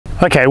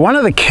Okay, one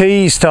of the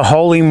keys to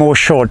holing more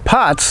short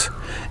putts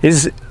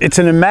is it's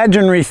an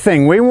imaginary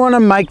thing. We want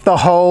to make the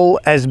hole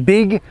as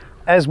big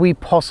as we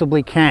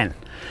possibly can.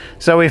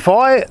 So if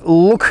I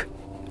look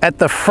at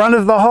the front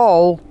of the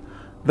hole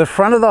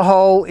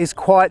is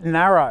quite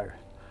narrow.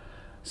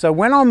 So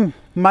when I'm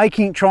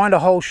trying to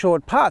hole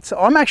short putts,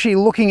 I'm actually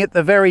looking at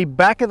the very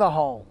back of the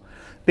hole,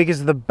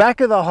 because the back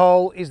of the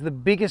hole is the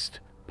biggest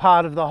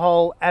part of the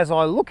hole as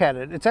I look at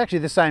it. It's actually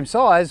the same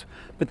size,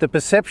 but the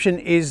perception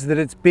is that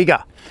it's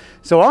bigger.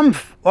 So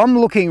I'm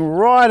looking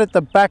right at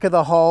the back of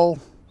the hole.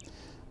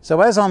 So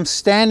as I'm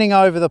standing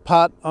over the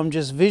putt, I'm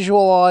just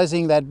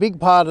visualizing that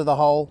big part of the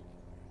hole.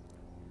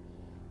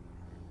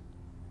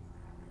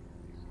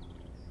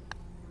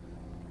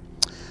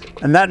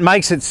 And that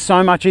makes it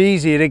so much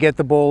easier to get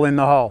the ball in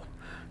the hole.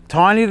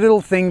 Tiny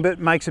little thing, but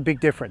makes a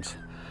big difference.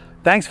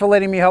 Thanks for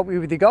letting me help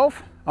you with your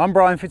golf.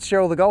 I'm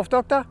Fitzgerald The Golf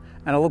Doctor,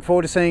 and I look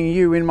forward to seeing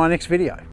you in my next video.